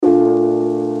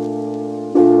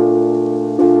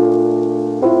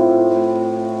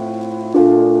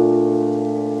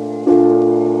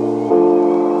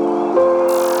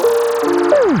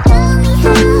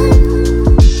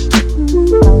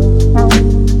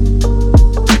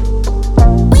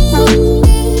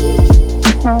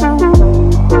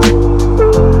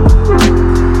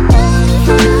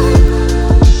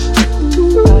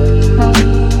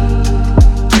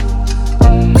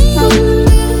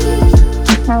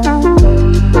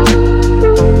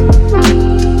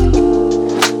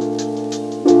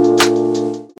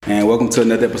to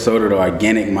another episode of the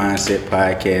Organic Mindset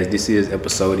Podcast. This is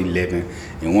episode 11,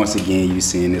 and once again, you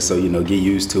seeing this, so get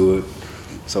used to it.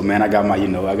 So, man, I got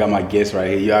my guest right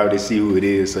here. You already see who it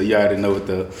is, so you already know what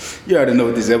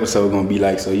this episode gonna be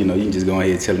like. So, you can just go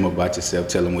ahead and tell them about yourself,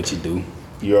 tell them what you do.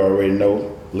 You already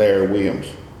know Larry Williams,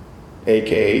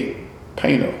 aka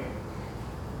Painter,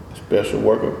 special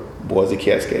worker, Boise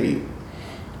Cascade.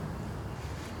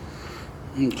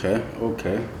 Okay.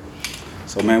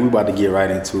 So, man, we about to get right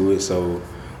into it. So,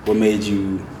 what made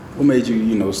you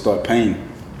start painting?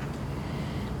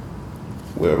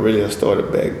 Well, really, I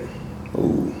started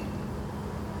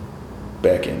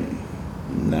back in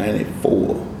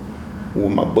 '94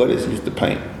 when my buddies used to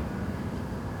paint.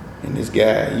 And this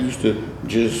guy, he used to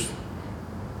just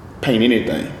paint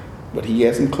anything. But he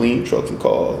had some clean trucks and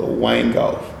cars, a Wayne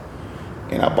Golf.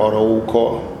 And I bought an old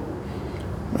car.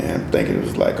 Man, I'm thinking it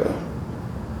was like a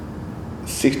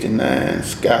 69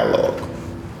 Skylark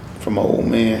from my old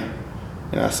man.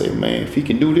 And I say, man, if he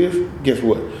can do this, guess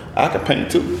what? I can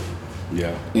paint too.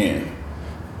 Yeah. And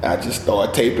I just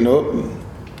started taping up and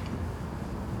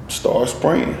started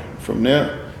spraying from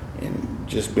there. And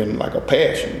just been like a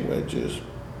passion where it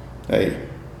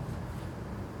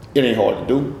ain't hard to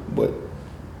do, but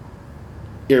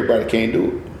everybody can't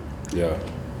do it. Yeah.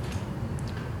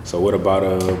 So what about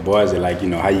Boise? Like,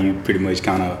 how you pretty much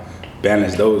kind of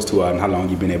balance those two out, and how long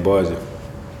you been at Boise?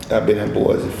 I've been at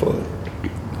Boise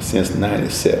since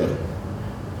 '97,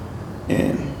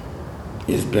 and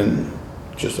it's been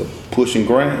just a push and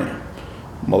grind.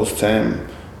 Most time,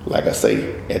 like I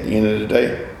say, at the end of the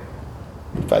day,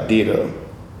 if I did a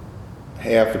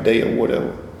half a day or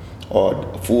whatever, or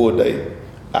a full day,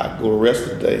 I go the rest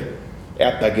of the day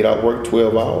after I get out work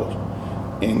 12 hours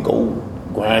and go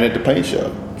grind at the paint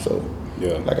shop. So,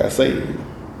 yeah, like I say,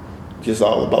 just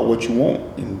all about what you want.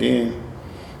 And then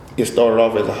it started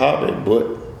off as a hobby, but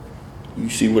you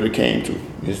see what it came to.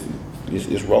 It's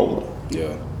rolling.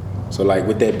 Yeah. So like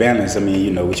with that balance,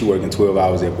 with you working 12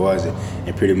 hours at Boise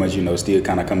and pretty much, still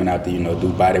kind of coming out to, do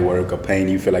body work or paint,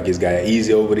 you feel like it's got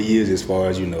easy over the years as far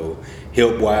as,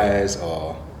 help wise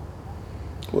or?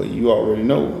 Well, you already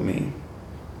know. You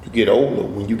get older.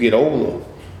 When you get older,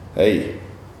 hey,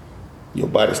 your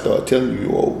body starts telling you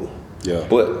you're older. Yeah.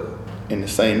 But in the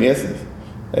same essence,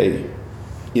 hey,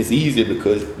 it's easy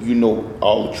because you know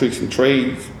all the tricks and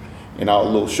trades and all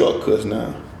the little shortcuts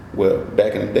now. Well,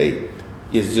 back in the day,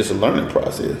 it's just a learning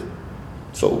process.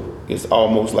 So it's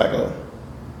almost like a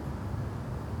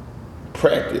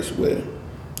practice where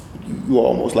you're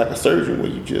almost like a surgeon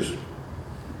where you just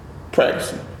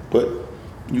practicing, but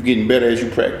you're getting better as you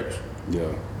practice.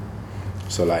 Yeah.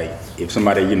 So like if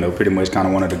somebody, pretty much kind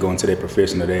of wanted to go into that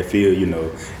profession or that field,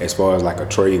 as far as like a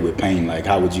trade with paint, like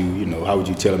how would you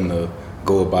tell them to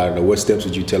go about it, or what steps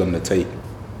would you tell them to take?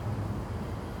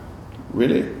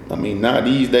 Really? Now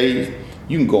these days,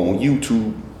 you can go on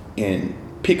YouTube and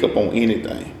pick up on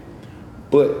anything.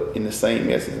 But in the same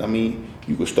essence,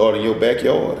 you could start in your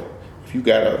backyard. If you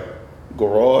got a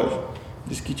garage,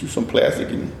 just get you some plastic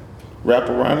and wrap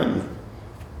around it and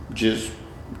just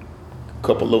a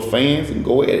couple little fans and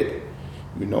go at it,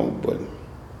 but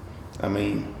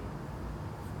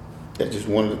that's just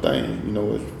one of the things,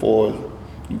 as far as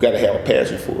you got to have a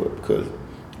passion for it, because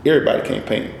everybody can't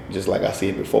paint, just like I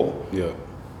said before. Yeah.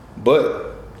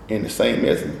 But in the same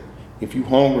essence, if you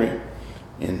hungry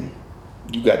and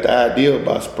you got the idea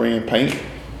about spraying paint,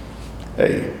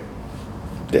 hey,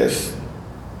 that's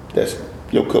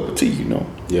your cup of tea,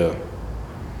 Yeah.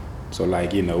 So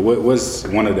like, what's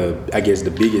one of the, I guess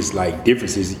the biggest like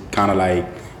differences, kind of like,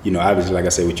 obviously like I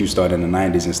said, with you starting in the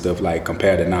 90s and stuff, like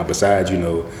compared to now, besides,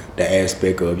 the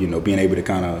aspect of, being able to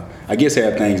kind of, I guess,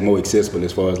 have things more accessible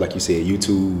as far as, like you said,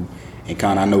 YouTube and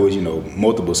kind of, I know it's,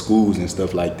 multiple schools and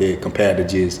stuff like that, compared to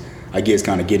just, I guess,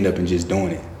 kind of getting up and just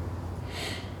doing it.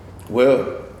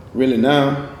 Well, really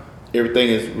now, everything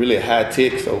is really high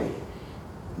tech, so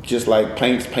just like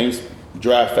paints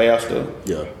dry faster.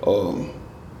 Yeah.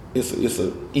 It's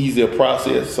a easier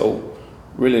process. So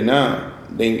really now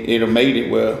they have made it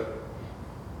where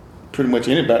pretty much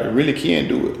anybody really can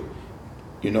do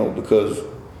it, because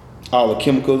all the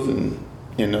chemicals and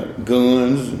the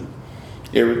guns and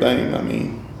everything.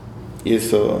 It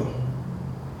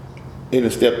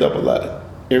has stepped up a lot.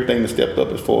 Everything has stepped up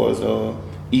as far as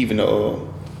even the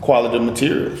quality of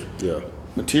materials. Yeah.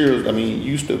 Materials. You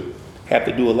used to have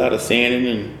to do a lot of sanding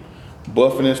and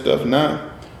buffing and stuff. Now,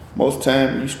 most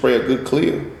time you spray a good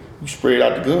clear, you spray it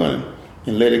out the gun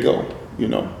and let it go,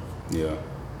 Yeah.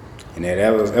 And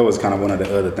that was kind of one of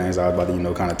the other things I was about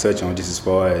to, kind of touch on, just as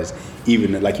far as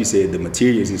even, like you said, the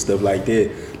materials and stuff like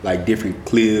that, like different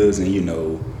clears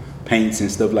and, paints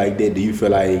and stuff like that. Do you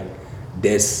feel like,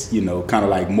 that's, you know, kind of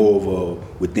like more of a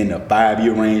within a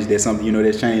 5-year range, that's something, you know,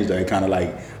 that's changed, or it kind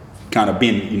of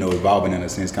been, you know, evolving in a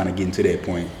sense, kind of getting to that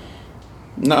point?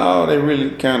 No, they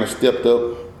really kind of stepped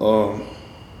up,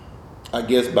 I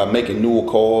guess, by making newer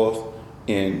cars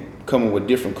and coming with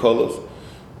different colors.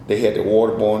 They had the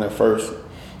waterborne at first,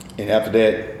 and after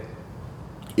that,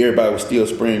 everybody was still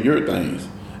spraying urethanes.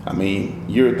 I mean,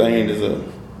 urethane is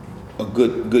a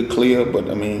good clear, but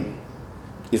I mean,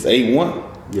 it's A1.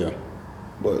 Yeah.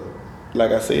 But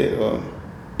like I said,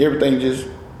 everything just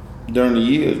during the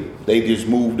years they just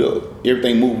moved up.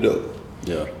 Everything moved up.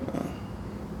 Yeah.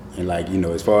 And like, you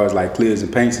know, as far as like clears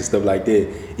and paints and stuff like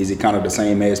that, is it kind of the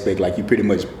same aspect? Like you pretty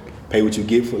much pay what you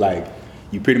get for, like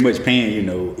you pretty much paying, you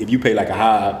know, if you pay like a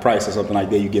high price or something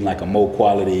like that, you get like a more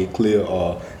quality clear,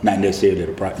 or not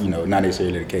necessarily not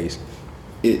necessarily the case.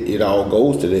 It all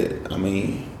goes to that. I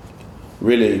mean,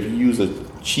 really, if you use a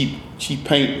cheap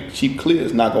paint, cheap clear,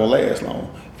 it's not gonna last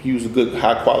long. If you use a good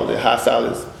high quality, high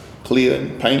solids clear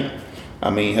and paint, I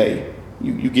mean, hey,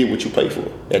 you get what you pay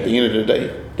for. At the end of the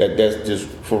day, that's just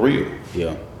for real.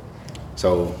 Yeah.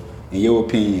 So, in your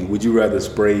opinion, would you rather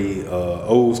spray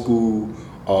old school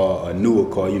or a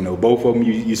newer car? You know, both of them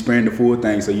you spraying the full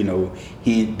thing, so you know,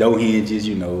 door hinges,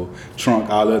 you know, trunk,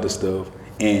 all other stuff,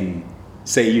 and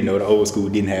say, you know, the old school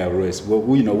didn't have rust. What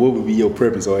would be your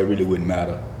preference, or it really wouldn't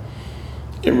matter?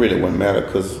 It really wouldn't matter,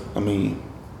 because I mean,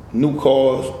 new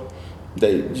cars,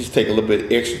 they just take a little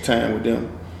bit extra time with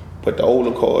them, but the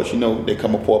older cars, you know, they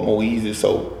come apart more easy,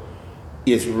 so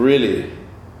it's really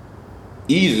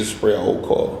easy to spray an old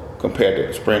car compared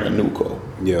to spraying a new car.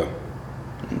 Yeah.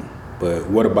 But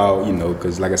what about, you know,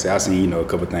 because like I said, I've seen, you know, a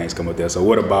couple of things come up there. So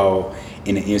what about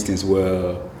in the instance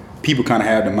where people kind of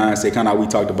have the mindset, kind of how we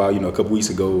talked about, you know, a couple weeks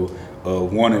ago,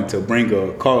 of wanting to bring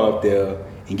a car up there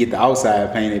and get the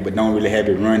outside painted, but don't really have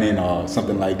it running or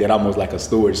something like that, almost like a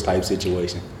storage type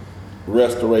situation?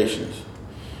 Restorations,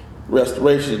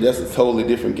 that's a totally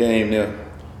different game now.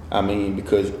 I mean,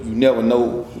 because you never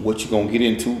know what you're gonna get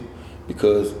into,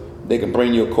 because they can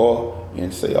bring you a car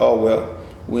and say, oh, well,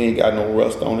 we ain't got no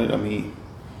rust on it. I mean,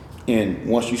 and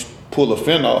once you pull a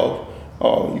fender off,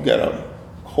 oh, you got a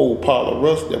whole pile of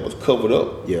rust that was covered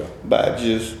up by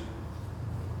just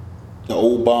the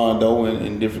old Bondo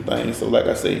and different things. So like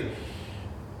I say,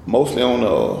 mostly on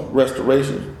the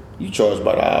restoration, you charge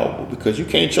by the hour, because you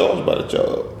can't charge by the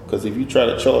job. Because if you try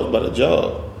to charge by the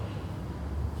job,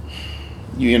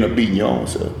 you end up beating your own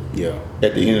self. Yeah.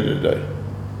 At the end of the day.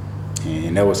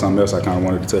 And that was something else I kind of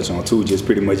wanted to touch on too. Just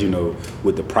pretty much, you know,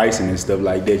 with the pricing and stuff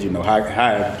like that. You know, how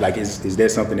like is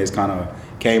that something that's kind of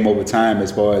came over time,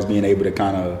 as far as being able to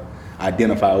kind of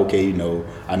identify, okay, you know,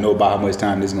 I know about how much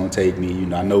time this is gonna take me. You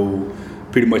know, I know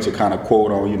pretty much a kind of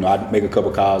quote on, you know, I make a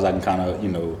couple calls, I can kind of, you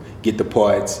know, get the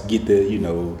parts, get the, you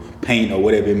know, paint or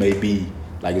whatever it may be.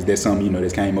 Like, is that something, you know,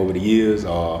 that's came over the years,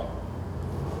 or?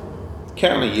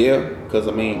 Kind of, yeah, because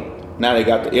I mean, now they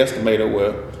got the estimator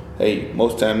where, hey,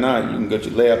 most time now you can get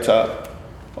your laptop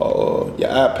or your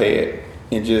iPad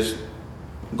and just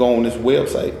go on this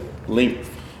website link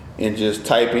and just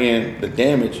type in the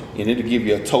damage, and it'll give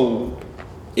you a total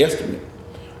estimate.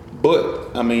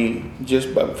 But I mean,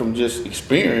 from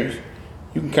experience,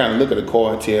 you can kind of look at a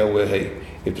car and tell, well, hey,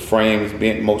 if the frame is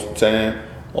bent most of the time,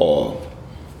 or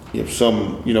if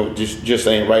some, you know, just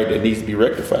ain't right, that needs to be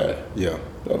rectified. Yeah.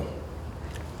 So.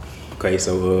 Okay,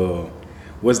 so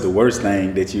what's the worst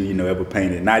thing that you know ever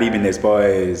painted? Not even as far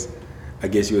as, I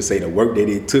guess you would say, the work that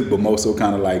it took, but more so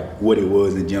kind of like what it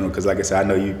was in general. Because like I said, I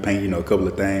know you paint, you know, a couple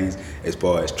of things as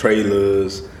far as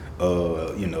trailers,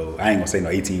 you know, I ain't gonna say no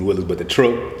 18-wheelers, but the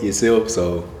truck itself.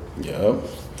 So yeah,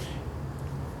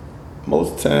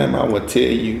 most of the time I would tell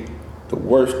you the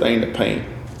worst thing to paint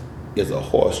is a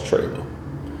horse trailer.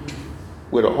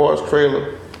 With a horse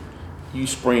trailer, you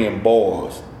spraying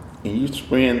bars, and you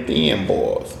spraying thin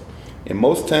bars, and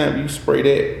most time you spray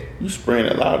that, you spraying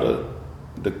a lot of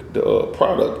the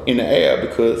product in the air,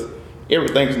 because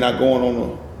everything's not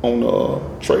going on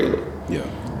the trailer. Yeah.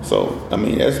 So I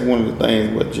mean, that's one of the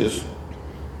things, but just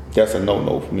that's a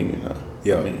no for me now.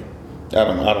 Yeah. I mean,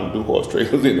 I don't do horse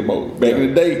trailers anymore. Back in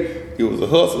the day, it was a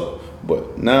hustle,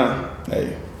 but now,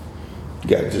 hey, you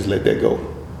gotta just let that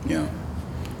go. Yeah.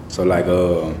 So like,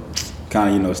 kind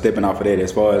of, you know, stepping off of that,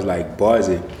 as far as like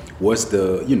Boise, what's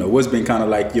been kind of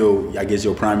like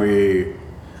your primary,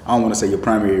 I don't want to say your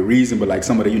primary reason, but like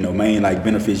some of the, you know, main like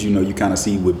benefits, you know, you kind of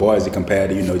see with Boise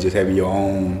compared to, you know, just having your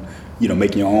own, you know,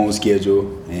 making your own schedule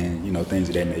and, you know, things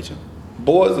of that nature.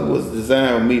 Boise was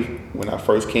designed with me when I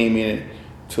first came in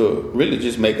to really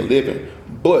just make a living,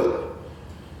 but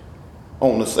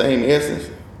on the same essence,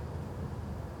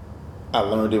 I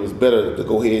learned it was better to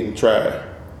go ahead and try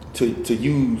to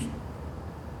use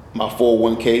my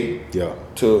 401k Yeah.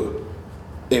 to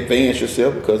advance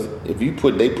yourself, because if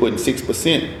they putting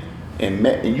 6%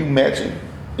 and you matching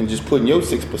and just putting your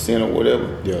 6% or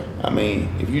whatever. Yeah. I mean,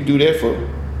 if you do that for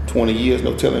 20 years,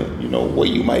 no telling where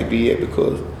you might be at,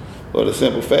 because of the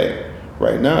simple fact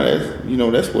right now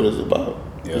that's what it's about.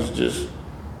 Yeah. It's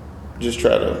just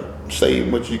try to save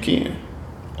much you can,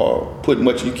 or put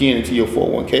much you can into your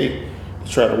 401k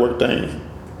to try to work things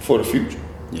for the future.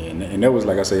 Yeah, and that was,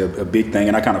 like I say, a big thing.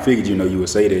 And I kind of figured, you would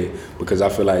say that, because I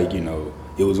feel like,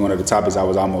 it was one of the topics I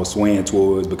was almost swaying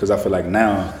towards, because I feel like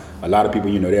now a lot of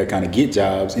people, they'll kind of get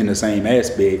jobs in the same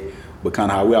aspect, but kind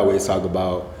of how we always talk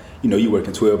about, you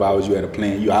working 12 hours, you at a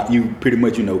plant, you pretty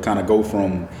much, kind of go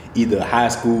from either high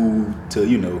school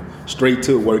to, straight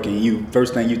to working.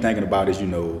 First thing you thinking about is,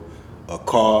 a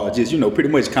car, just, pretty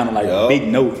much kind of like a big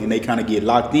note, and they kind of get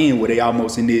locked in where they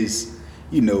almost in this,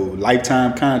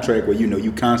 lifetime contract where,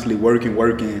 you constantly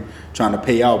working, trying to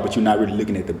pay out, but you're not really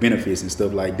looking at the benefits and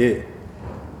stuff like that.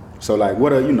 So like,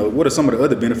 what are some of the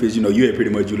other benefits, you had pretty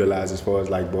much utilized as far as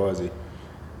like Boise?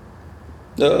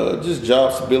 Just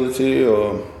job stability,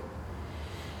 or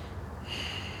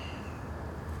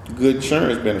good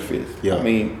insurance benefits. Yeah. I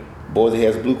mean, Boise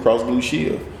has Blue Cross Blue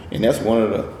Shield, and that's one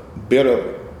of the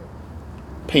better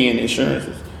paying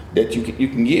insurances that you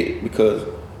can get, because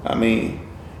I mean,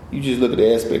 you just look at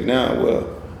the aspect now where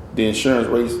the insurance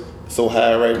rate's so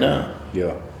high right now.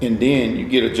 Yeah. And then you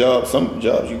get a job, some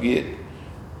jobs you get,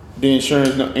 the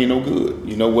insurance ain't no good.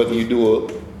 Whether you do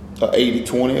a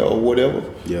 80-20 or whatever.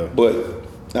 Yeah. But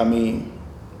I mean,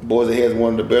 Boise has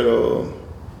one of the better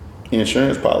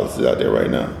insurance policies out there right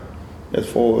now, as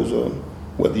far as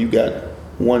whether you got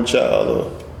one child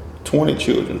or 20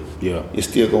 children. Yeah. It's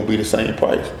still gonna be the same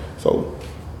price. So,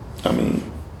 I mean,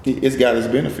 it's got its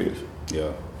benefits.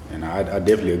 Yeah. And I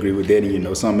definitely agree with that.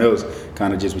 And, something else,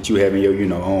 kind of just with you having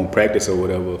your, own practice or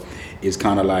whatever, is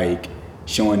kind of like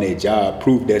showing that job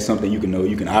proof. That's something you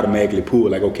can automatically pull.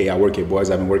 Like, okay, I work at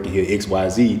Boise, I've been working here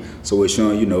XYZ. So it's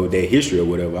showing, that history or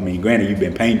whatever. I mean, granted, you've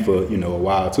been paying for, a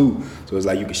while too. So it's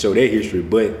like you can show that history.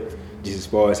 But just as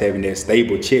far as having that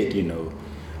stable check, I feel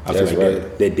That's like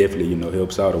right. that definitely,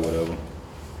 helps out or whatever.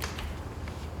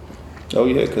 Oh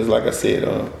yeah, because like I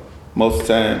said, most of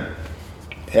the time,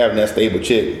 having that stable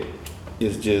check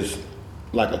is just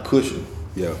like a cushion.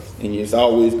 Yeah. And it's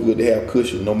always good to have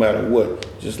cushion no matter what.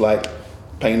 Just like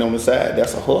paint on the side,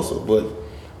 that's a hustle, but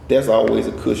that's always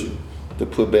a cushion to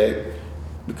put back,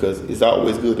 because it's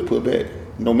always good to put back.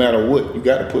 No matter what, you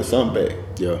got to put something back.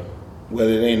 Yeah.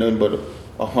 Whether it ain't nothing but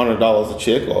 $100 a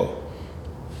check or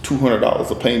 $200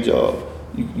 a paint job,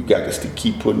 you got to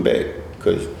keep putting back,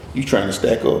 because you trying to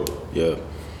stack up. Yeah.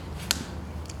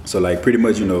 So like pretty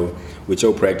much, with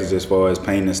your practice as far as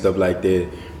painting and stuff like that,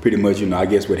 pretty much, I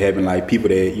guess with having like people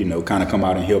that, kind of come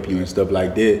out and help you and stuff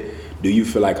like that, do you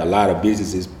feel like a lot of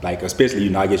businesses, like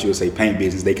especially, I guess you would say paint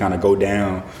business, they kind of go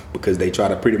down because they try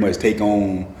to pretty much take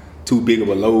on too big of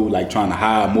a load, like trying to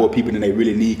hire more people than they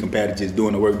really need compared to just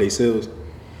doing the work themselves?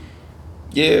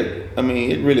 Yeah, I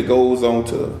mean, it really goes on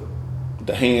to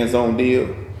the hands-on deal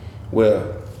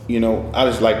where, I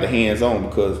just like the hands-on,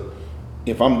 because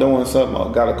if I'm doing something,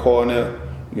 I got a car in there,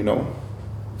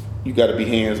 you got to be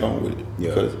hands-on with it. Yeah.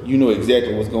 Because you know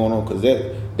exactly what's going on, because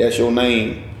that's your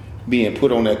name being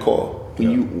put on that car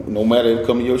when Yeah. no matter if it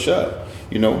come to your shop,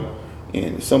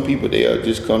 And some people, they'll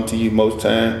just come to you most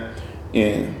time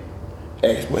and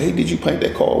ask, well, hey, did you paint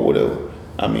that car or whatever?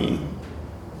 I mean,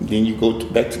 then you go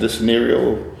back to the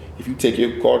scenario of, if you take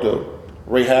your car to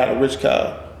Ray Hyde or Rich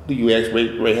Kyle, do you ask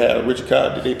Ray Hyde or Rich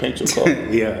Kyle, did they paint your car?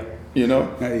 Yeah.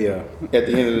 Yeah. At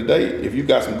the end of the day, if you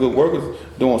got some good workers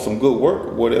doing some good work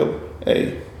or whatever,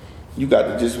 hey, you got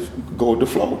to just go with the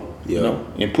flow,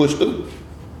 and push through.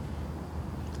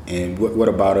 And what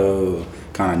about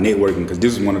kind of networking? Because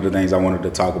this is one of the things I wanted to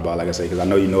talk about, like I say, because I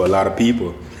know you know a lot of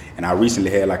people. And I recently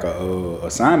had like a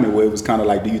assignment where it was kind of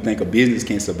like, do you think a business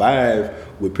can survive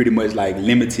with pretty much like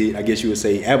limited, I guess you would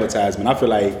say, advertisement? I feel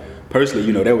like personally,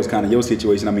 that was kind of your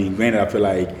situation. I mean, granted, I feel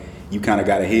like you kind of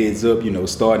got a heads up,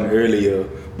 starting earlier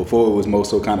before it was more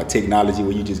so kind of technology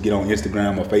where you just get on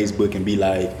Instagram or Facebook and be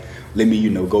like, let me,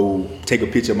 go take a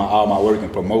picture of all my work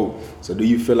and promote. So do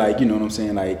you feel like, what I'm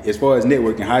saying? Like, as far as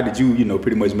networking, how did you,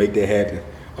 pretty much make that happen?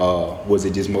 Was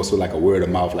it just more so like a word of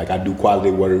mouth? Like, I do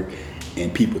quality work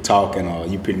and people talk,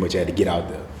 and you pretty much had to get out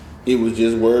there? It was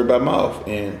just word by mouth.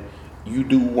 And you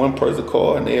do one person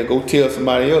call and they'll go tell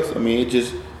somebody else. I mean, it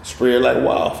just spread like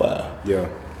wildfire. Yeah.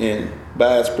 And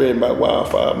by spreading by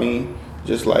wildfire, I mean,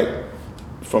 just like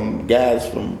from guys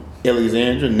from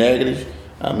Alexandria, Natchitoches,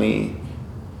 I mean,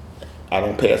 I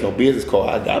don't pass no business card.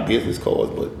 I got business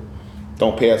cards, but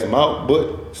don't pass them out,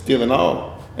 but still in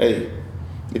all, hey,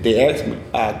 if they ask me,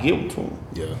 I give them to them.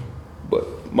 Yeah.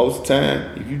 But most of the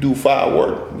time, if you do foul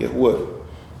work, guess what?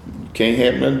 You can't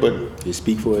have nothing but It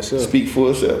speak for itself. speak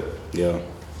for itself. Yeah.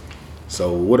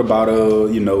 So what about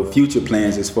future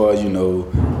plans as far as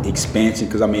expansion?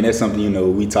 Because I mean that's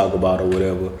something we talk about or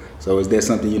whatever. So is that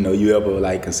something you ever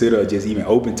like consider or just even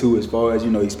open to as far as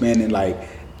expanding? Like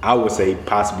I would say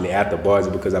possibly after bars,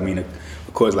 because I mean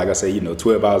of course like I say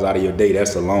 12 hours out of your day,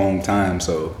 that's a long time.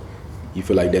 So you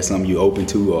feel like that's something you open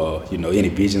to or any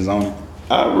visions on it?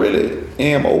 I really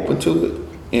am open to it,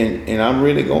 and I'm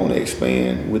really going to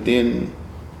expand within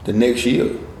the next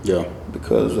year. Yeah.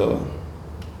 Because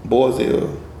Boise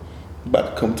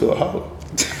about to come to a halt.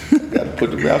 Got to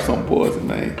put the wraps on Boise,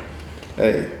 man.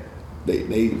 Hey,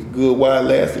 they good while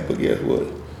lasting, but guess what?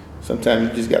 Sometimes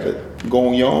you just got to go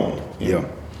on your own.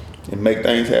 And make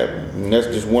things happen. And that's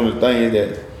just one of the things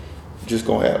that just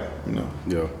gonna happen.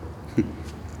 Yeah.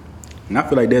 And I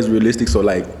feel like that's realistic. So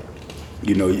like,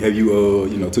 have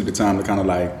you took the time to kind of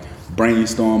like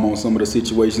brainstorm on some of the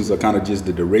situations or kind of just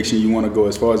the direction you want to go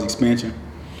as far as expansion?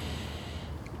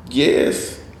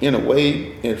 Yes, in a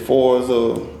way, as far as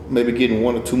maybe getting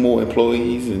 1 or 2 more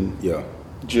employees and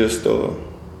just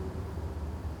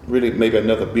really maybe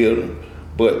another building.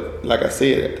 But like I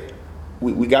said,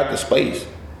 we got the space,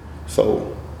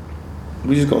 so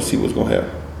we just gonna see what's gonna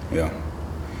happen. Yeah,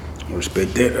 I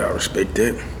respect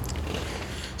that.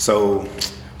 So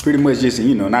pretty much just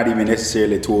not even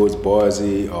necessarily towards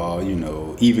Boise or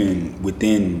even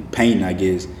within painting, I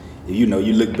guess. If you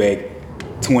look back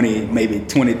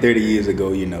 30 years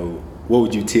ago, what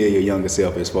would you tell your younger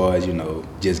self as far as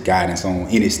just guidance on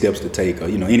any steps to take or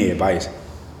any advice?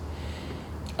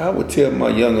 I would tell my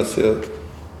younger self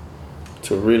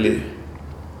to really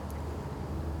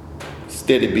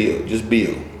steady build, just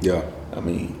build. Yeah. I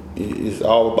mean, it's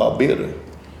all about building.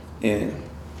 And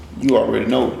you already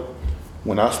know,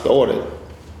 when I started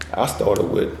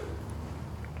with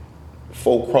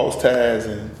 4 cross ties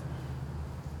and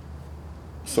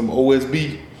some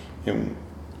OSB, and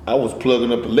I was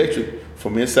plugging up electric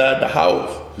from inside the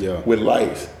house with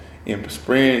lights and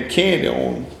spraying candy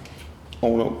on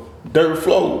a dirt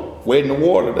floor, wetting the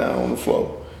water down on the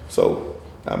floor. So,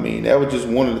 I mean, that was just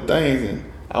one of the things, and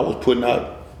I was putting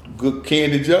out good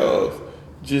candy jars,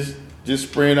 just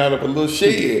spraying out of a little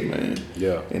shed, man.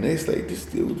 Yeah. And they say this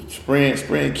dude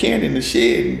spraying candy in the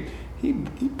shed, and he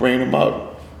bring them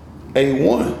out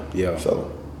A1. Yeah.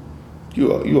 So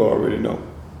you already know.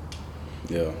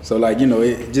 Yeah. So like,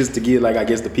 just to give like I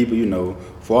guess the people,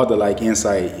 further like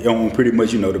insight on pretty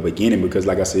much, the beginning, because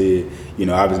like I said,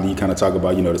 obviously you kind of talk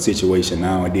about, the situation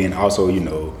now, and then also,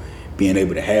 being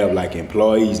able to have like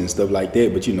employees and stuff like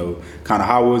that. But kind of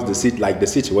how was the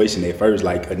situation at first,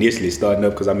 like initially starting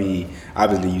up? Because I mean,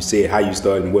 obviously you said how you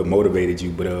started and what motivated you,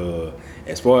 but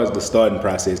as far as the starting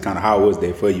process, kind of how was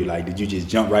that for you? Like, did you just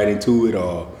jump right into it,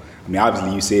 or I mean,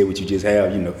 obviously you said what you just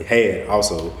had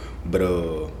also,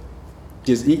 but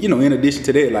just in addition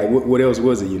to that, like what else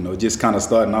was it? Just kind of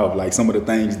starting off, like some of the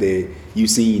things that you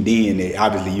seen then that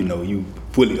obviously you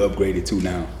fully upgraded to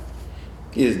now.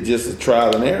 It's just a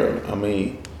trial and error. I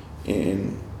mean,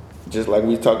 and just like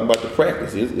we talking about the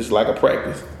practice, it's like a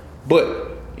practice,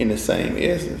 but in the same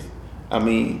essence. I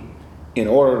mean, in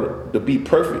order to be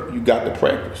perfect, you got to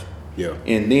practice. Yeah.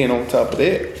 And then on top of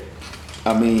that,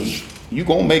 I mean, you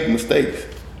gonna make mistakes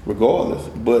regardless,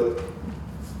 but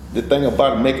the thing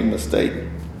about making a mistake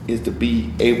is to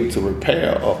be able to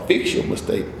repair or fix your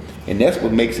mistake, and that's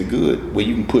what makes it good, where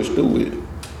you can push through it.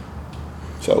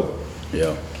 So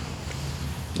yeah.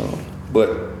 But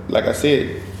like I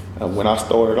said, when I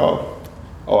started off,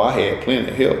 I had plenty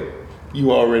of help.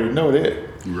 You already know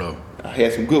that. Bro. I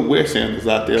had some good wet sanders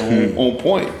out there on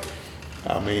point.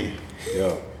 I mean,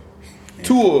 yeah.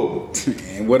 2 of them.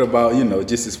 And what about,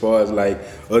 just as far as like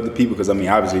other people? Because I mean,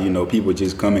 obviously, people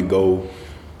just come and go.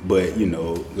 But,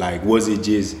 like, was it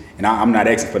just, and I'm not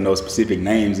asking for no specific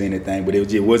names or anything, but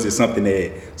was it something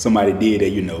that somebody did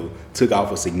that, took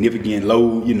off a significant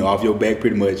load, off your back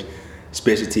pretty much,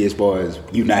 specialty as far as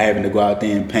you not having to go out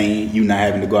there and paint, you not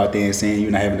having to go out there and sand, you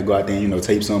not having to go out there and,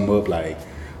 tape something up? Like,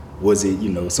 was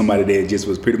it, somebody that just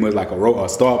was pretty much like a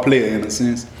star player in a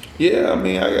sense? Yeah, I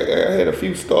mean, I had a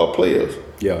few star players.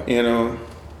 Yeah. And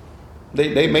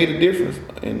they made a difference.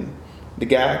 And the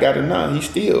guy I got it now, he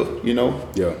still,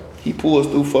 yeah, he pulls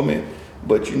through for me.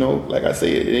 But like I said,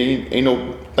 it ain't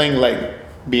no thing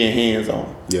like being hands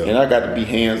on. Yeah. And I got to be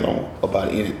hands on about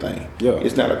anything. Yeah.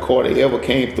 It's not a car that ever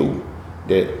came through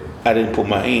that I didn't put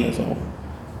my hands on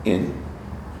and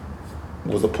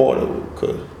was a part of it,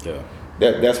 because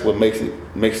that's what makes it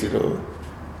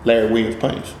Larry Williams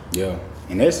Paints. Yeah.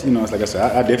 And that's, you know, it's like I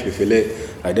said, I definitely feel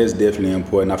that, like, that's definitely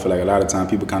important. I feel like a lot of time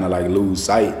people kind of like lose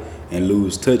sight and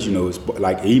lose touch, you know, it's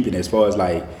like even as far as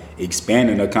like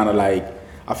expanding or kind of like,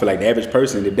 I feel like the average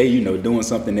person today, you know, doing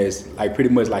something that's like pretty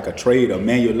much like a trade or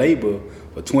manual labor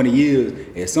for 20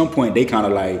 years, at some point they kind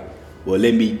of like, well,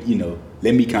 let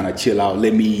me kind of chill out.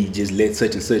 Let me just let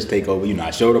such and such take over. You know,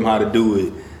 I showed them how to do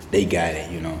it. They got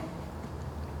it, you know.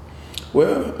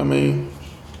 Well, I mean,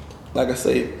 like I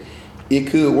say, it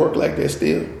could work like that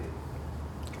still.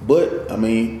 But, I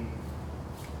mean,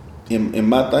 in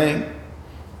my thing,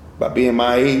 by being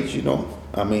my age, you know,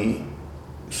 I mean,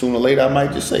 sooner or later I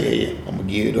might just say, hey, I'm going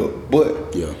to give it up.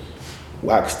 But yeah,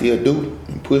 what I can still do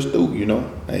and push through, you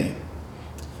know, hey,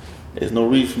 there's no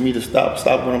reason for me to stop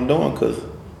what I'm doing, because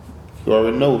you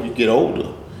already know if you get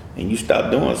older and you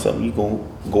stop doing something, you're going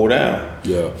to go down.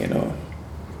 Yeah. You know?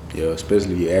 Yeah,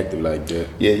 especially if you're active like that.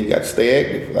 Yeah, you got to stay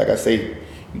active. Like I say,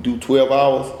 you do 12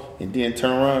 hours and then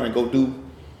turn around and go do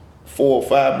 4 or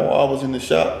 5 more hours in the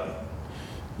shop.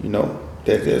 You know,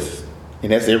 that's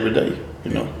every day,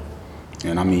 you know.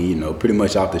 And I mean, you know, pretty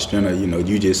much off the strength of, you know,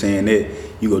 you just saying that,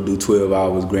 you go do 12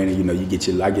 hours, granted, you know, you get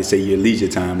your, like I say, your leisure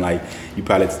time, like you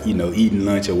probably, you know, eating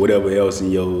lunch or whatever else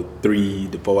in your 3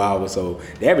 to 4 hours. So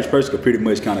the average person could pretty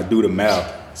much kind of do the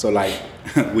math. So like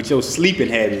with your sleeping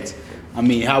habits, I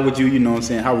mean, how would you, you know what I'm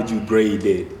saying, how would you grade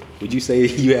that? Would you say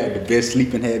you had the best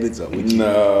sleeping habits? Or would you?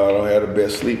 No, I don't have the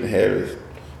best sleeping habits,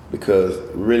 because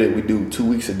really we do 2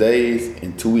 weeks of days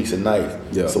and 2 weeks of nights.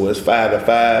 Yeah. So it's 5 to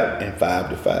 5 and 5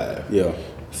 to 5. Yeah.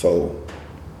 So,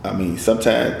 I mean,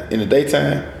 sometimes in the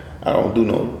daytime, I don't do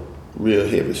no real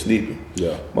heavy sleeping.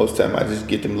 Yeah. Most time I just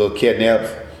get them little cat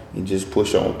naps and just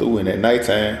push on through. And at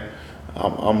nighttime,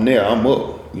 I'm there, I'm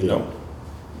up, you know.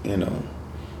 You know,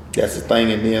 that's the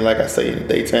thing. And then, like I say, in the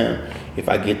daytime, if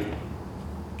I get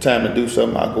time to do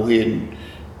something, I'll go ahead and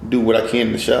do what I can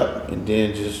in the shop, and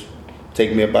then just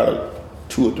take me about a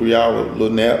 2 or 3 hour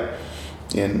little nap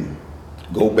and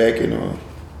go back and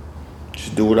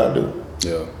just do what I do.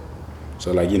 Yeah.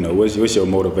 So like, you know, what's your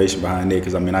motivation behind that?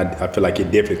 Because I mean, I feel like it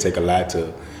definitely take a lot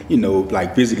to, you know,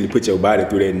 like physically put your body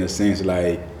through that in a sense,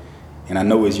 like, and I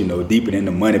know it's, you know, deeper than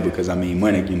the money, because I mean,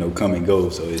 money, you know, come and go.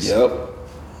 So it's. Yep.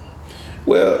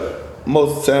 Well,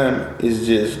 most of the time it's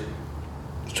just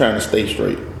trying to stay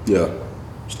straight. Yeah.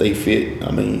 Stay fit.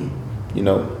 I mean, you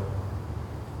know,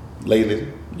 lately,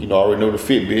 you know, I already know the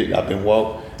Fitbit. I've been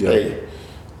walking. Yeah. Hey,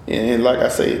 and like I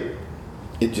say,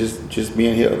 it just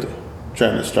being healthy,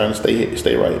 trying to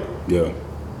stay right. Yeah.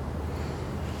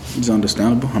 It's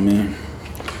understandable. I mean,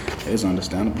 it's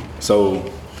understandable.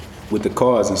 So with the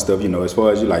cars and stuff, you know, as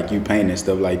far as you painting and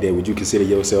stuff like that, would you consider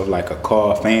yourself like a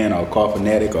car fan or a car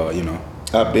fanatic, or, you know?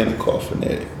 I've been a car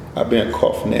fanatic. I've been a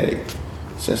car fanatic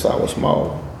since I was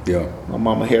small. Yeah. My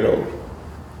mama had a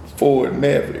Ford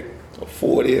Maverick, a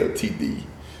Ford LTD,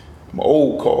 my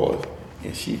old cars,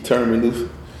 and she turned me loose.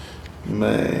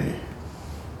 Man,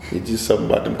 it's just something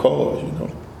about them cars, you know.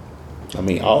 I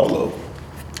mean, all of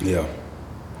them. Yeah.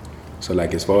 So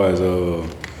like, as far as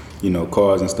you know,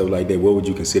 cars and stuff like that, what would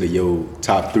you consider your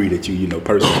top 3 that you know,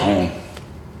 personally own?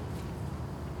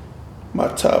 My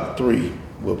top 3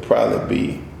 would probably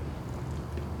be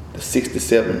the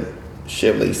 67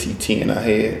 Chevrolet C10 I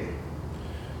had,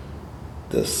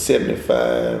 the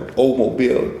 75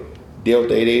 Oldsmobile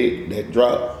Delta 88 that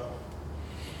dropped,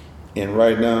 and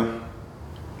right now,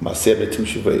 my 72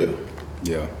 Chevelle.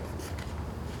 Yeah.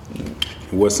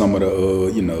 What's some of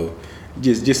the, you know,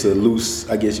 just a loose,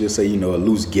 I guess you'll say, you know, a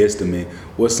loose guesstimate,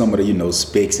 what's some of the, you know,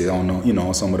 specs on, you know,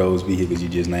 on some of those vehicles you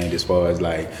just named, as far as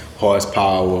like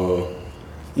horsepower,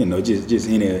 you know, just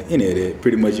any of that,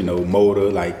 pretty much, you know, motor,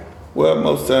 like. Well,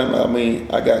 most time, I mean,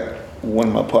 I got one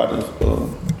of my partners,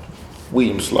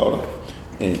 William Slaughter,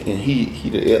 and he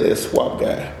the LS swap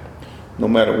guy. No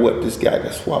matter what, this guy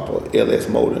can swap a LS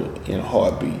motor in a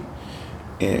heartbeat.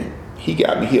 And he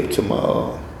got me hip to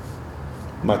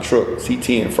my truck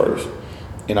C10 first,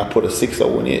 and I put a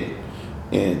 6.0 in it.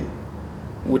 And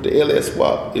with the LS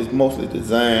swap, it's mostly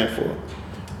designed for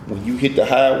when you hit the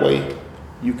highway,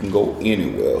 you can go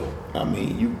anywhere. I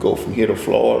mean, you can go from here to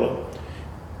Florida,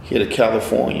 here to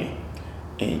California,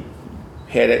 and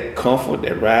have that comfort,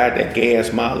 that ride, that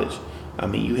gas mileage. I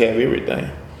mean, you have everything.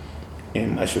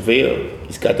 And my Chevelle,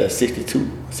 it's got that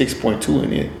 6.2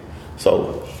 in it.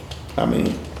 So, I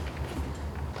mean,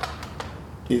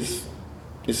 it's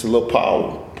a little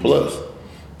power, plus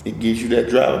it gives you that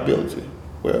drivability.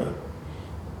 Well,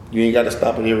 you ain't got to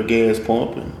stop at every gas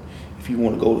pump, and if you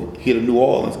want to go hit a New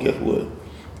Orleans, guess what?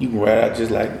 You can ride out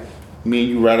just like me and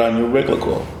you ride out in your regular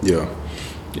car. Yeah.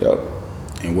 Yep.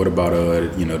 And what about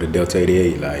you know, the Delta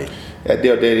 88? Like, that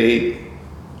Delta 88,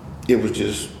 it was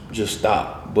just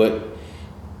stop. But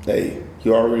hey,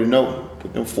 you already know.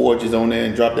 Put them forges on there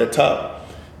and drop that top.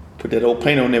 Put that old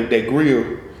paint on there with that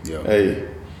grill. Yeah. Hey,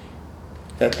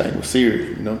 that thing was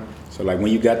serious, you know. So like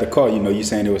when you got the car, you know, you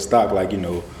saying it was stock, like, you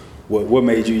know, what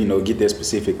made you, you know, get that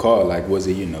specific car? Like, was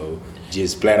it, you know,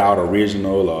 just flat out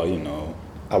original, or, you know?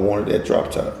 I wanted that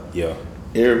drop top. Yeah.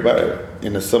 Everybody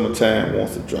in the summertime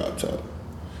wants a drop top.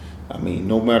 I mean,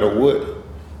 no matter what,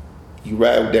 you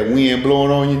ride with that wind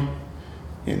blowing on you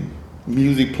and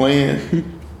music playing.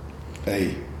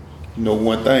 Hey, you know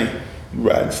one thing, you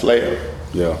riding slab.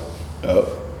 Yeah.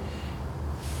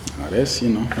 That's, you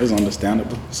know, that's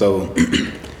understandable. So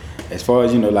as far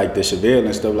as, you know, like the Chevelle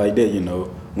and stuff like that, you know,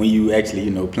 when you actually,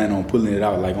 you know, plan on pulling it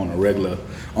out like on a regular,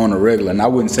 and I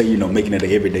wouldn't say, you know, making it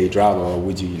an everyday driver, or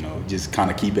would you, you know, just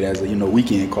kind of keep it as a, you know,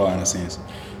 weekend car in a sense?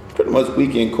 Pretty much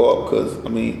weekend car, because I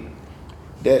mean,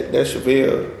 that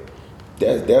Chevelle,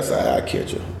 that's an eye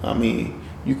catcher. I mean,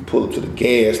 you can pull up to the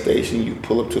gas station, you can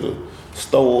pull up to the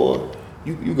store,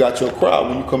 you got your crowd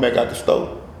when you come back out the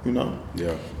store, you know.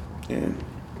 Yeah. And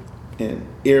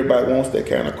everybody wants that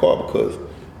kind of car, because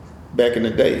back in the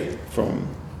day, from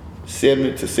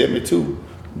 70 to 72,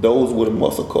 those were the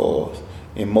muscle cars.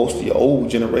 And most of your old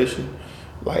generation,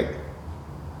 like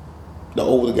the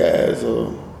older guys,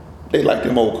 they like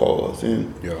them old cars.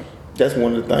 And Yeah. that's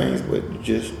one of the things, but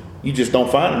you just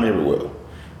don't find them everywhere.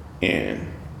 And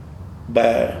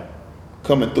by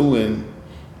coming through and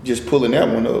just pulling that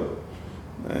one up,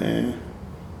 man,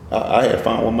 I had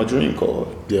found one of my dream cars.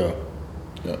 Yeah.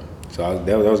 So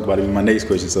that was about to be my next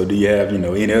question. So do you have, you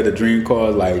know, any other dream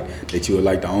cars like that you would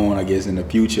like to own, I guess, in the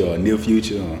future or near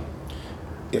future? Or?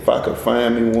 If I could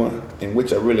find me one, in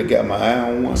which I really got my eye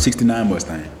on one. 69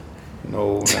 Mustang.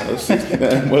 No, not a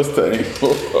 69 Mustang.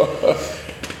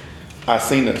 I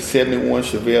seen a 71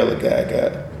 Chevelle a guy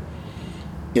got.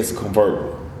 It's a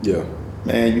convertible. Yeah.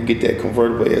 Man, you get that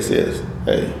convertible SS,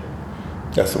 hey,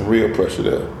 that's some real pressure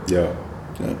there. Yeah.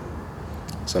 Yeah.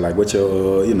 So like what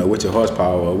your, you know, what your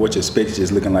horsepower, what your specs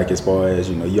is looking like as far as,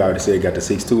 you know, you already said you got the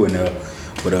 6.2 in there,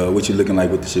 but what you looking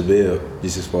like with the Chevelle,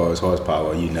 just as far as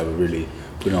horsepower, you never really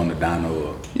put it on the dyno?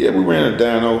 Or? Yeah, we ran a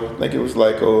dyno, like it was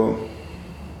like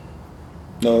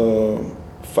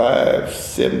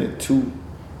 572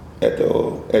 at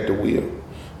the wheel.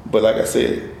 But like I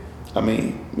said, I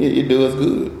mean, it does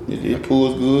good. It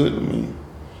pulls good. I mean,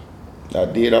 I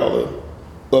did all the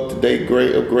up-to-date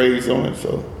upgrades on it,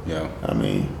 so yeah. I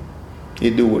mean,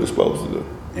 it do what it's supposed to do.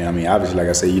 Yeah, I mean, obviously, like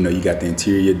I said, you know, you got the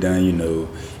interior done, you know,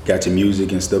 got your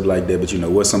music and stuff like that, but, you know,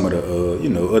 what's some of the, you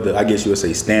know, other, I guess you would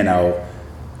say, standout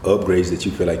upgrades that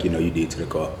you feel like, you know, you did to the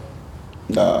car?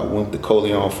 I went to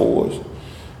Coleon Forge.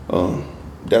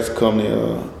 That's a company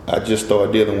I just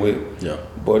started dealing with. Yeah.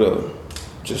 But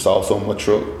just also my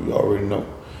truck, you already know.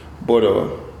 But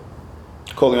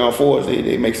Coleon Forge,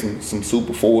 they make some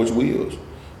super forged wheels.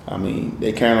 I mean,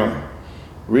 they kind of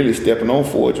really stepping on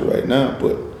Forge right now,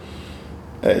 but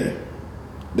hey,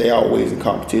 they always in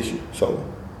competition. So,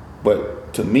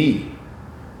 but to me,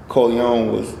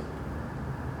 Coleon was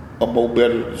a more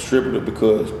better distributor,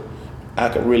 because I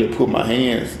could really put my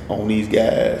hands on these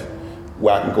guys,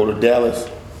 where I can go to Dallas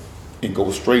and go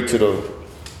straight to the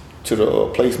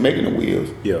place making the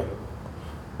wheels. Yeah.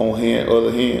 On hand,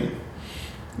 other hand,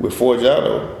 with Forge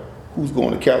Auto, who's going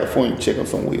to California to check on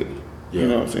some wheels? Yeah. You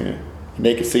know what I'm saying? And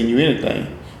they can send you anything.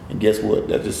 And guess what?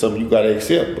 That's just something you got to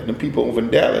accept. But them people over in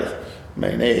Dallas,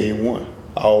 man, they A1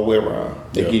 all the way around.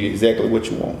 They give you exactly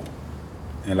what you want.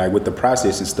 And like with the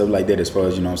process and stuff like that, as far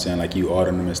as, you know what I'm saying, like you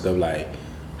ordering them and stuff, like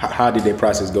how did that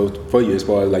process go for you as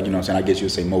far as, like, you know what I'm saying, I guess you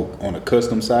would say more on the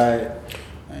custom side?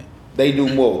 Like, they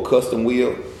do more custom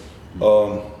wheel,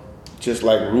 just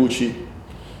like Rucci.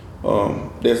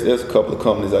 There's a couple of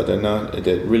companies out there now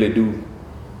that really do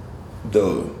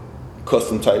the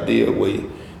custom type deal, where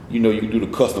you know, you can do the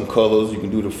custom colors, you can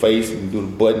do the face, you can do the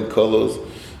button colors,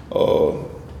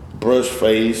 brush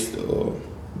face,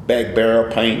 back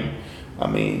barrel paint. I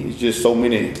mean, it's just so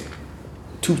many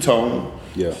two-tone,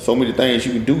 yeah, so many things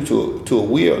you can do to a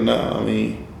wheel now. I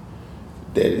mean,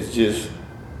 that is just,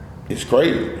 it's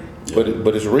crazy, yeah.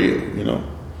 but it's real, you know.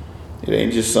 It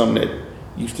ain't just something that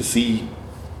you used to see,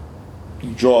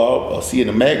 you draw up or see in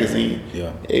a magazine.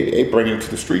 Yeah, they bring it to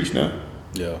the streets now.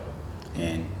 Yeah,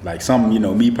 and like something, you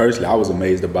know, me personally, I was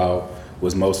amazed about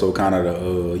was more so kind of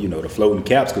the, you know, the floating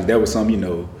caps, because that was something, you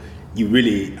know,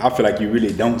 I feel like you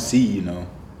really don't see, you know.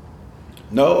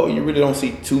 No, you really don't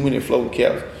see too many floating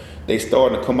caps. They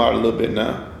starting to come out a little bit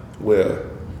now, where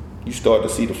you start to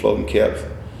see the floating caps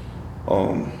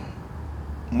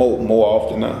more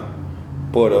often now.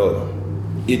 But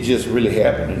it just really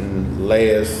happened in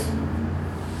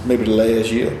maybe the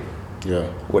last year. Yeah.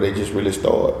 Where they just really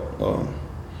start,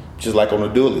 just like on the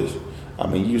dualies. I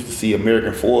mean, you used to see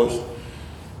American Force,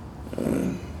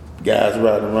 guys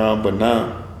riding around, but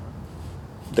now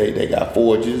they got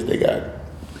Forges, they got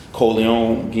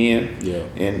Coleon again, Yeah.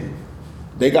 and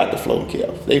they got the floating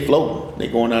caps. They floating. They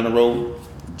going down the road.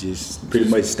 Just pretty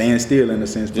much stand still in a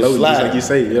sense, Just floating, slide. just like you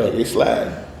say, yeah. They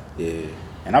slide. Yeah.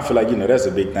 And I feel like, that's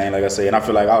a big thing, like I say. And I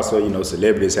feel like also,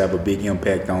 celebrities have a big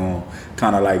impact on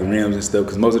kind of like rims and stuff.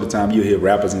 Because most of the time you hear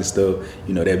rappers and stuff,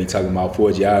 they'll be talking about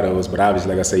Forgiatos. But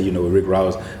obviously, like I say, with Rick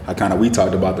Ross, we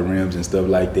talked about the rims and stuff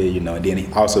like that, And then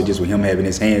he also just with him having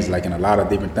his hands like in a lot of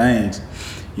different things,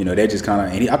 that just kind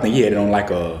of, and I think he had it on like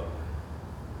I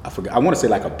want to say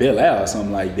like a Bel Air or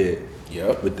something like that.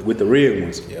 Yeah. With the red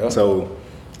ones. Yeah. So,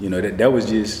 that was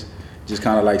just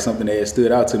kind of like something that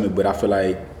stood out to me. But I feel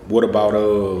like, what about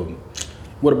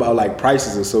like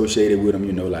prices associated with them?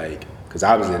 Like, because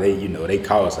obviously they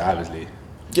cost obviously.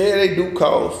 Yeah, they do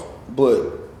cost,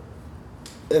 but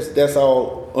that's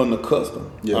all under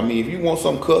custom. Yeah. I mean, if you want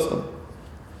something custom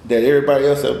that everybody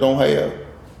else don't have,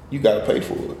 you got to pay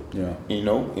for it. Yeah.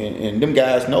 And them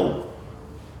guys know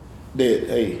that,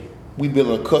 hey, we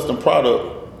building a custom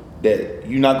product that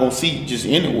you're not gonna see just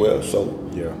anywhere. So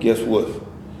Yeah. guess what?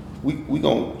 We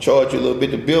gonna charge you a little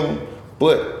bit to build them,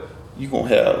 but you gonna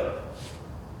have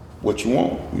what you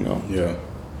want. Yeah.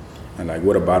 And like,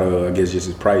 what about I guess just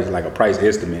a price, like a price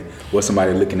estimate? What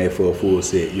somebody looking at for a full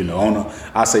set?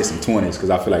 I say some 20s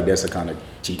because I feel like that's a kind of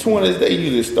cheap. 20s, they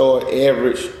usually start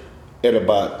average at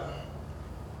about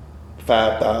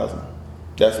 5,000.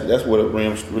 That's where the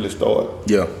rims really start.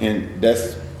 Yeah. And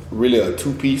that's really a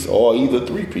 2-piece or either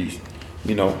 3-piece.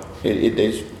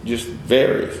 It just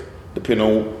varies depending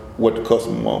on what the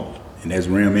customer wants. And that's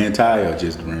rim and tire or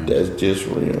just rim? That's just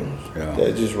rims. Yeah.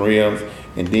 That's just rims.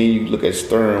 And then you look at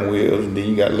steering wheels, and then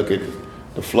you got to look at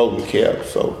the floating cap.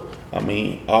 So, I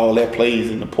mean, all that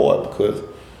plays in the part because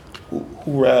who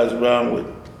rides around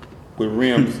with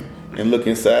rims and look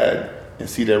inside and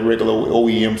see that regular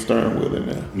OEM steering wheel in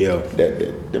there? Yeah.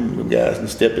 Them guys can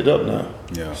step it up now.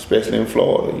 Yeah. Especially in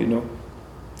Florida,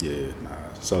 Yeah. Nah.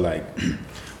 So like,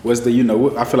 what's the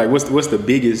I feel like what's the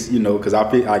biggest because I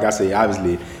feel like I say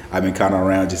obviously I've been kind of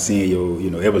around just seeing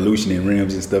your evolution in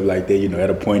rims and stuff like that. At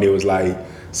a point it was like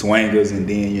swangers and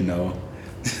then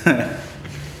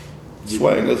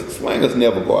Swangers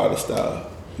never go out of style.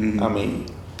 Mm-hmm. I mean,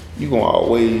 you gonna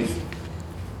always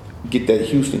get that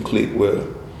Houston click where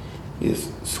it's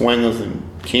swangers and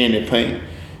candy paint,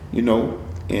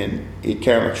 and it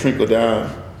kind of trickle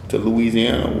down to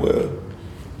Louisiana where,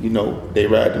 they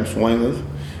ride them swangers.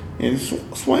 And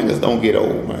swangers don't get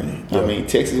old, man. Yeah. I mean,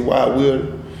 Texas Wild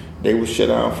Wheel, they was shut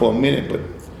down for a minute, but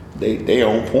they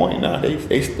on point now.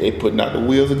 They putting out the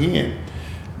wheels again.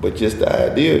 But just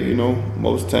the idea,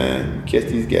 most time you catch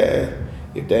these guys,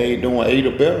 if they ain't doing 8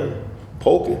 or better,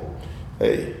 poking,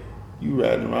 hey, you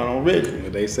riding around on Reggie.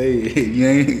 They say if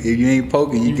you ain't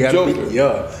poking, you gotta joking.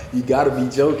 you gotta be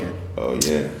joking. Oh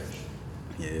yeah.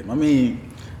 Yeah, I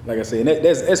mean, like I say,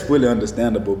 that's fully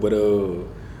understandable. But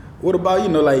what about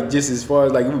like just as far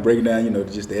as like we break down,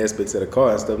 just the aspects of the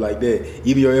car and stuff like that.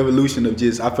 Even your evolution of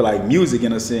just, I feel like music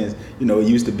in a sense, it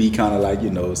used to be kind of like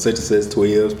such and such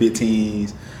 12s,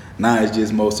 15s. Now it's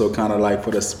just more so kind of like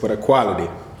for the quality.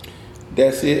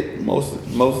 That's it. Most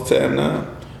of the time now.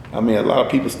 I mean, a lot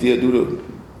of people still do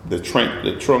the trunk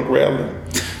rattling,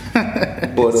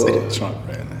 but Say the trunk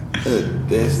rattling.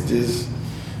 that's just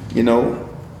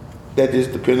that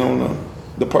just depends on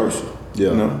the person.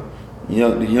 Yeah.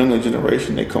 The younger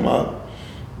generation, they come out,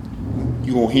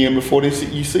 you gonna hear them before you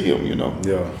see them.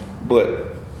 Yeah.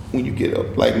 But when you get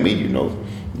up like me, you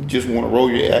just want to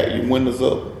roll your windows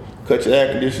up, cut your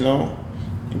air conditioner on,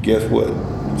 and guess what?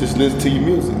 Just listen to your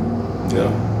music.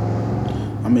 Yeah.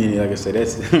 I mean, like I said,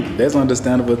 that's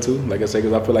understandable too. Like I said,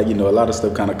 because I feel like a lot of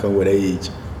stuff kind of come with age.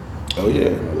 Oh yeah.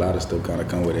 A lot of stuff kind of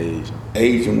come with age.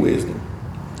 Age and wisdom.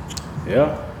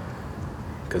 Yeah.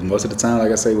 Because most of the time,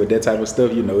 like I say, with that type of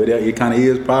stuff, it kind of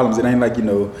is problems. It ain't like,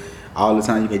 all the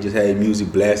time you can just have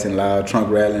music blasting loud, trunk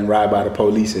rattling, ride by the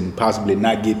police, and possibly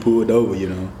not get pulled over,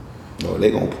 No,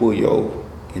 they gonna pull you over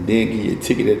and then give you a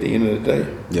ticket at the end of the day.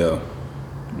 Yeah.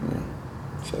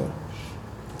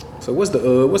 So what's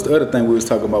the other thing we was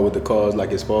talking about with the cars?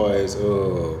 Like as far as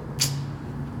you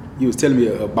was telling me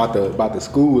about the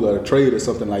school or the trade or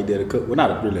something like that. Well,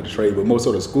 not really the trade, but more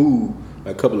sort of school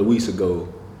like a couple of weeks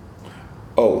ago.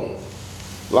 Oh,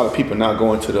 a lot of people now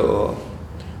going to the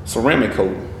ceramic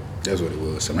coating. That's what it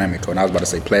was, ceramic coating. I was about to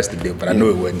say plastic dip, but I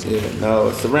knew it wasn't. Yeah,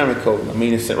 no, ceramic coating. I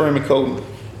mean, the ceramic coating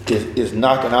is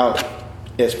knocking out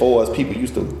as far as people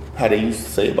how they used to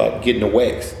say about getting the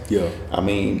wax. Yeah. I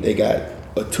mean, they got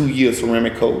a 2-year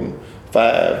ceramic coating,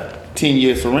 5,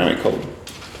 10-year ceramic coating.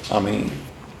 I mean,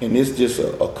 and it's just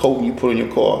a coating you put on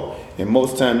your car. And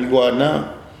most time you go out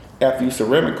now, after you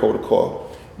ceramic coat a car,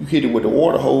 you hit it with the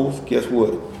water hose, guess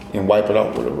what? And wipe it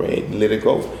off with a rag and let it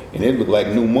go. And it look like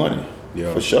new money,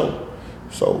 for sure.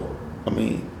 So, I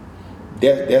mean,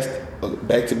 that's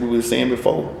back to what we were saying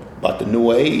before about the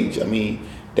new age. I mean,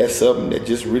 that's something that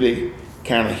just really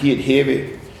kind of hit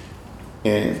heavy,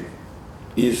 and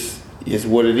is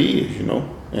what it is, you know.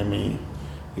 I mean,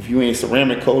 if you ain't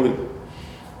ceramic coated,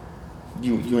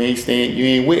 you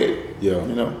ain't wet. Yeah.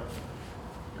 You know.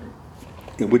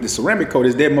 And with the ceramic coat,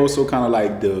 is that more so kind of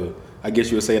like I guess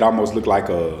you would say it almost looked like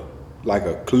a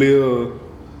clear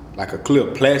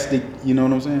plastic, you know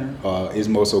what I'm saying? It's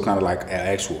more so kind of like an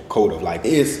actual coat of like.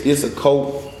 It's a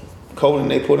coating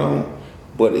they put on,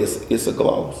 but it's a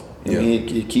gloss. I mean,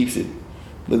 it keeps it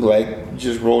look like you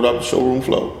just rolled up the showroom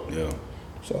floor. Yeah.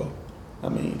 So, I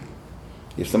mean,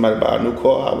 if somebody buy a new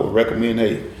car, I would recommend,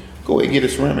 hey, go ahead and get a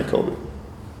ceramic coated.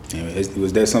 And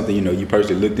was that something, you know, you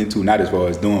personally looked into, not as far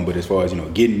as doing, but as far as, you know,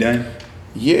 getting done?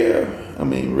 Yeah, I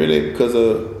mean, really, because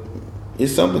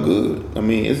it's something good. I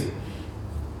mean, it's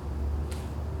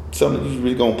something you're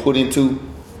really gonna put into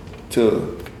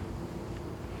to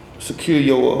secure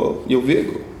your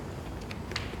vehicle.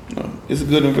 You know, it's a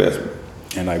good investment.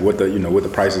 And like what the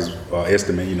prices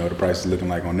estimate, you know, the price is looking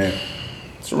like on that.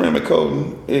 Ceramic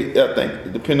coating, I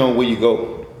think, depending on where you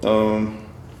go,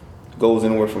 goes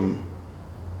anywhere from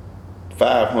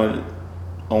 $500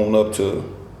 on up to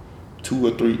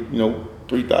 $2,000 or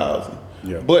 $3,000.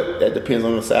 Yeah. But that depends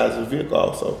on the size of the vehicle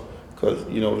also, because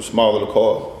the smaller the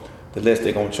car, the less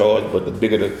they're gonna charge. But the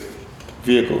bigger the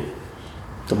vehicle,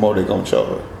 the more they're gonna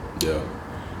charge. Yeah.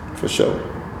 For sure.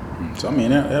 So I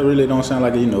mean, that really don't sound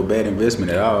like a bad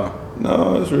investment at all.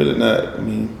 No, it's really not. I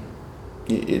mean,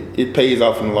 it pays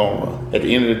off in the long run. At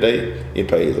the end of the day, it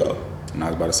pays off. And I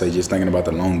was about to say, just thinking about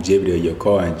the longevity of your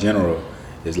car in general,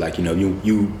 it's like,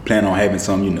 you plan on having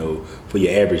some, for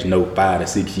your average 5 to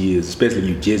 6 years, especially if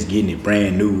you just getting it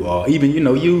brand new or even,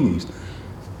 used.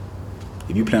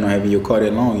 If you plan on having your car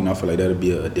that long, I feel like that'll be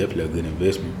definitely a good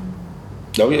investment.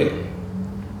 Oh yeah.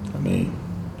 I mean,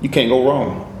 you can't go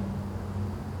wrong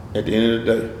at the end of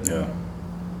the day. Yeah.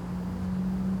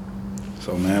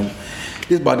 So man,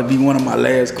 this about to be one of my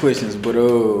last questions, but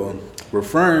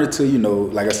referring to,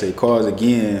 like I said, cars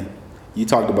again, you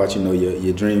talked about,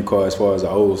 your dream car as far as the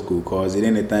old school cars. Is it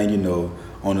anything,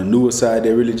 on the newer side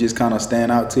that really just kind of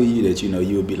stand out to you that,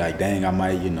 you would be like, dang, I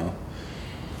might,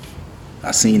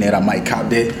 I seen that, I might cop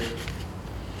that?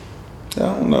 I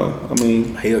don't know. I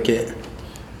mean, Hellcat?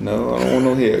 No, I don't want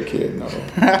no Hellcat, no.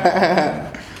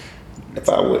 If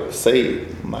I would say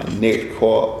my next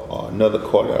car or another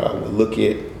car that I would look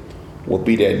at would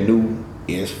be that new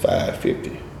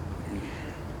S550.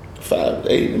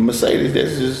 The Mercedes,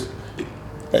 that's just,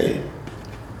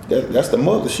 that's the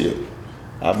mothership.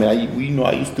 I mean,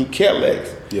 I used to do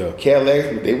Cadillacs. Yeah.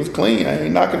 Cadillacs, they was clean. I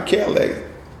ain't knocking Cadillacs.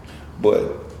 But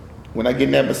when I get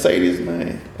in that Mercedes,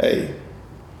 man,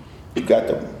 you got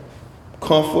the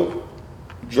comfort,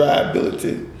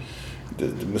 drivability,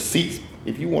 the seats.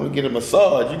 If you want to get a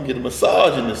massage, you can get a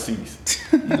massage in the seats.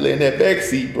 You lay in that back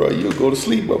seat, bro, you'll go to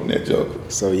sleep up in that joker.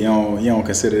 So you don't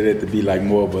consider that to be like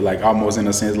more, but like almost in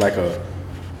a sense like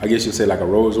I guess you'd say like a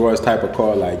Rolls Royce type of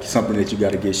car, like something that you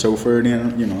got to get chauffeured in,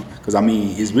 because I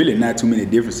mean it's really not too many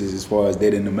differences as far as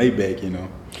that in the Maybach,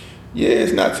 Yeah,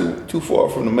 it's not too far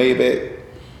from the Maybach,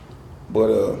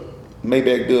 but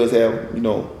Maybach does have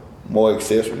more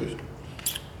accessories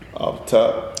off the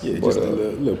top. Yeah, just a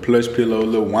little plush pillow, a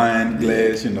little wine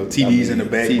glass, TVs in the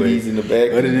back. TVs in the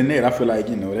back. Other than that, I feel like,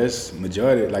 that's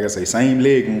majority, like I say, same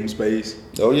leg room space.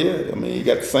 Oh yeah, I mean, you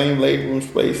got the same leg room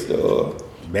space.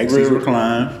 Back seats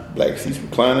recline. Black seats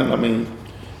reclining. I mean,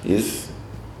 it's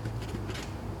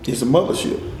a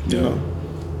mothership,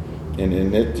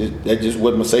 and that's just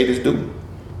what Mercedes do.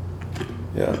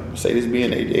 Yeah, Mercedes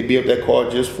they built that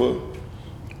car just for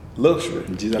luxury.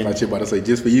 Just I'm about to say,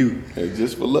 just for you.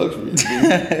 Just for luxury.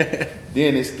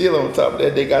 Then it's still on top of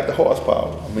that, they got the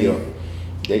horsepower. I mean,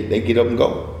 they get up and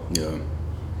go. Yeah.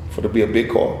 For to be a big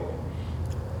car.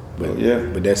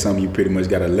 But that's something you pretty much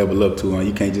got to level up to.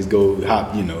 You can't just go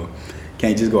hop,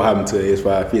 can't just go hop into an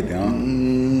S550, huh?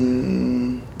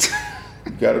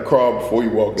 You got to crawl before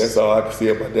you walk. That's all I can say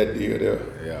about that deal there.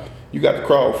 Yeah. You got to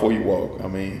crawl before you walk. I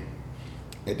mean,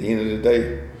 at the end of the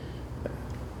day,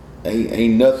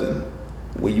 ain't nothing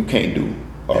where you can't do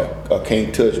or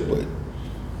can't touch, but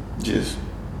just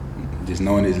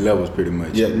knowing his levels pretty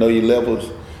much. Yeah, know your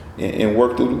levels and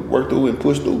work through and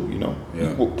push through.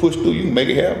 Yeah. You push through, you can make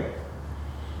it happen.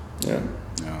 Yeah.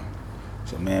 Yeah.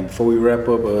 So man, before we wrap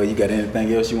up, you got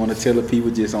anything else you want to tell the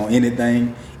people just on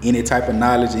anything, any type of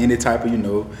knowledge, any type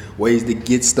of, ways to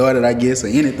get started, I guess, or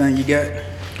anything you got?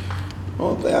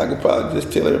 Only thing I could probably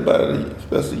just tell everybody,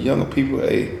 especially younger people,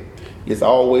 hey, it's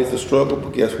always a struggle,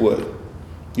 but guess what?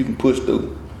 You can push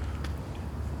through.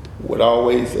 What I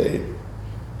always say,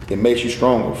 it makes you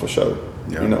stronger for sure.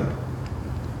 Yeah.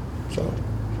 So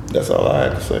that's all I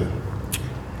have to say.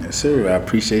 Yes, sir. I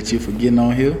appreciate you for getting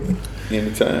on here.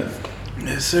 Anytime.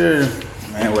 Yes, sir.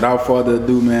 Man, without further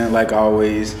ado, man, like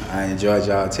always, I enjoyed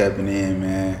y'all tapping in,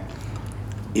 man.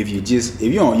 If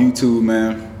you're on YouTube,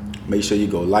 man, make sure you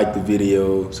go like the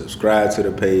video, subscribe to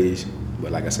the page.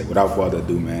 But like I said, without further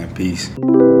ado, man, peace.